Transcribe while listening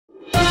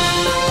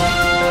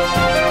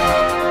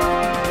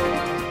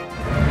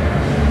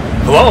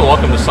Hello and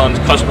welcome to Sun's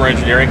Customer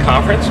Engineering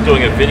Conference.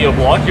 Doing a video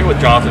blog here with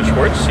Jonathan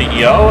Schwartz,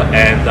 CEO,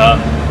 and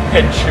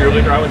head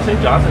cheerleader, I would say.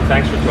 Jonathan,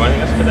 thanks for joining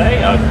us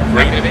today.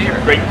 Great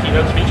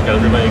keynote speech,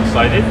 got everybody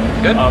excited.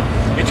 Good.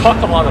 You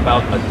talked a lot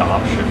about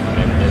adoption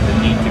and the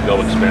need to go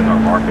expand our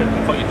market.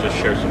 I thought you'd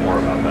just share some more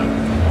about that.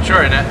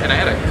 Sure, and I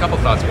had a couple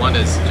thoughts. One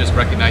is just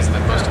recognizing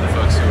that most of the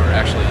folks who are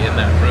actually in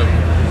that room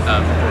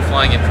were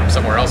flying in from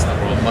somewhere else in the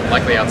world,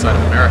 likely outside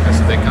of America,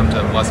 so they come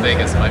to Las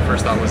Vegas, and my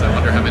first thought was, I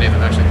wonder how many of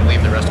them actually believe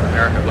the rest of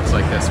America looks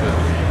like this, with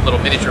little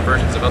miniature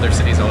versions of other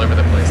cities all over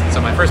the place. And so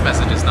my first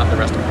message is not the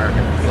rest of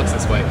America looks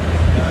this way.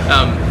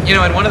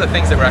 And one of the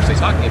things that we're actually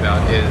talking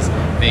about is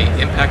the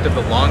impact of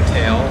the long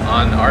tail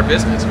on our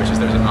business, which is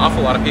there's an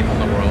awful lot of people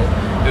in the world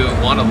who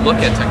want to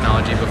look at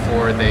technology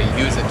before they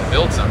use it to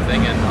build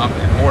something, and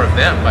more of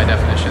them, by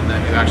definition,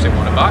 than who actually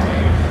want to buy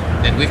it.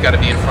 And we've got to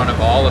be in front of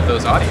all of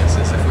those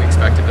audiences if we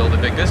expect to build a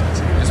big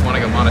business. If you just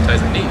want to go monetize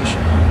a niche,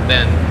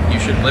 then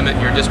you should limit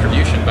your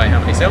distribution by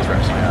how many sales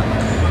reps you have.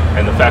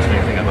 And the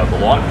fascinating thing about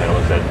the long tail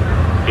is that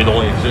it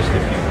only exists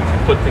if you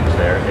put things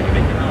there and you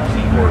make it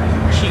easy or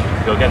cheap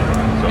to go get them.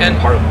 So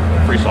part of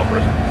free software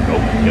is go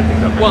get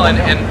things up. Well, and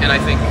I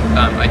think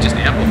I just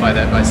amplify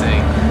that by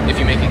saying if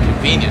you make it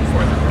convenient for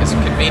them, because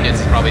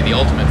convenience is probably the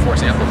ultimate force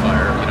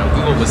amplifier.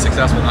 Google was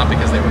successful not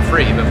because they were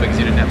free, but because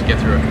you didn't have to get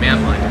through a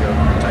command line to go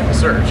type a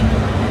search.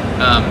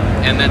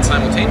 And then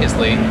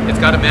simultaneously, it's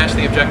got to match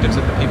the objectives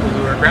of the people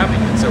who are grabbing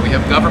it. So we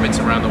have governments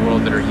around the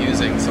world that are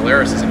using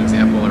Solaris as an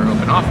example, or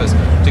OpenOffice,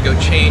 to go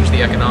change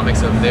the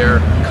economics of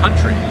their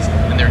countries.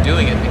 And they're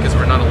doing it because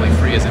we're not only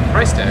free as in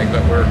price tag,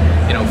 but we're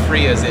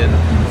free as in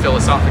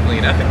philosophically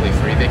and ethically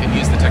free. They can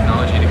use the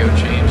technology to go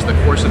change the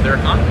course of their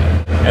economy.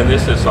 And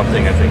this is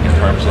something, I think, in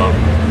terms of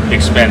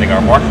expanding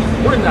our market.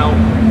 We're in now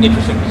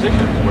interesting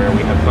positions where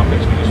we have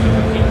companies we used to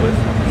compete with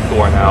who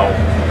are now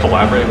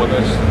collaborating with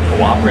us,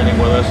 cooperating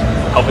with us,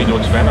 helping to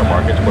expand our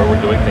markets where we're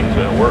doing things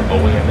that we're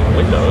OEM in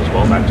Windows.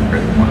 Well, that's a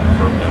great one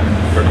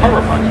for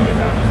hardware products right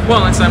now.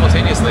 Well, and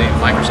simultaneously,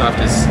 Microsoft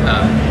is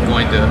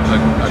going to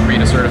agree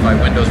to certify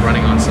Windows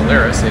running on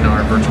Solaris in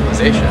our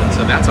virtualization.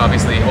 So that's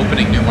obviously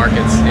opening new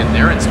markets in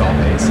their install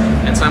base.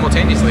 And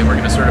simultaneously, we're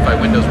going to certify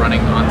Windows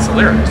running on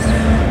Solaris.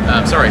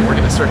 We're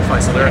going to certify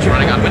Solaris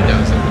running on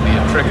Windows. It would be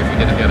a trick if we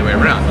did it the other way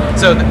around.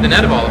 So the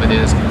net of all of it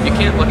is, you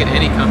can't look at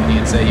any company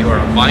and say you are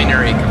a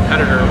binary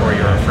competitor or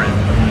you're a friend.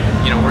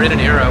 We're in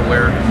an era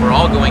where we're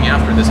all going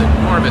after this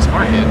enormous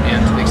market,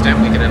 and to the extent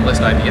we can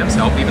enlist IBM's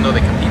help, even though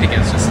they compete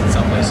against us in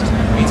some places,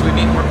 means we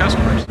meet more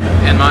customers.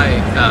 And my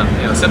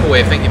simple way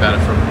of thinking about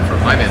it from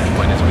my vantage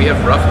point is we have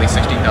roughly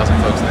 16,000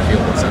 folks in the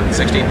field at Sun.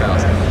 16,000.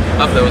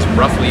 Of those,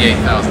 roughly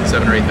 8,000,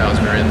 7,000 or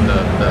 8,000 are in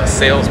the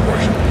sales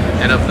portion.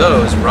 And of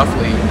those,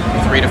 roughly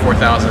 3,000 to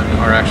 4,000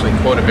 are actually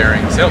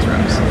quota-bearing sales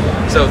reps.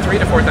 So 3,000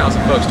 to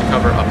 4,000 folks to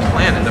cover a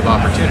planet of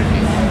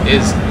opportunity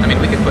is,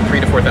 we could put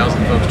 3,000 to 4,000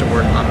 folks to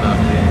work on the,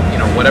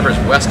 whatever's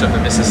west of the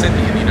Mississippi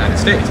in the United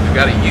States. We've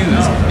got to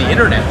use the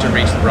internet to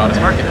reach the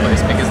broadest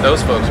marketplace, because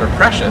those folks are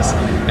precious,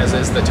 as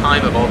is the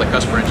time of all the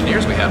customer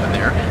engineers we have in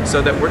there,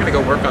 so that we're going to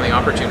go work on the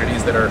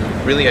opportunities that are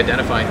really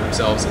identifying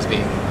themselves as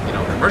being,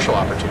 commercial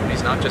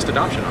opportunities, not just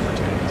adoption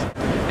opportunities.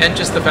 And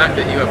just the fact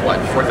that you have,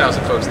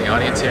 4,000 folks in the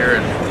audience here,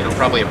 and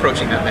probably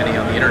approaching that many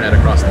on the internet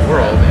across the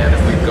world, and if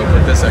we go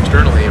put this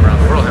externally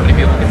around the world, how many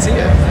people can see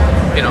it?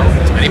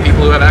 As many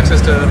people who have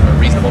access to a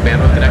reasonable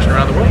bandwidth connection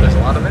around the world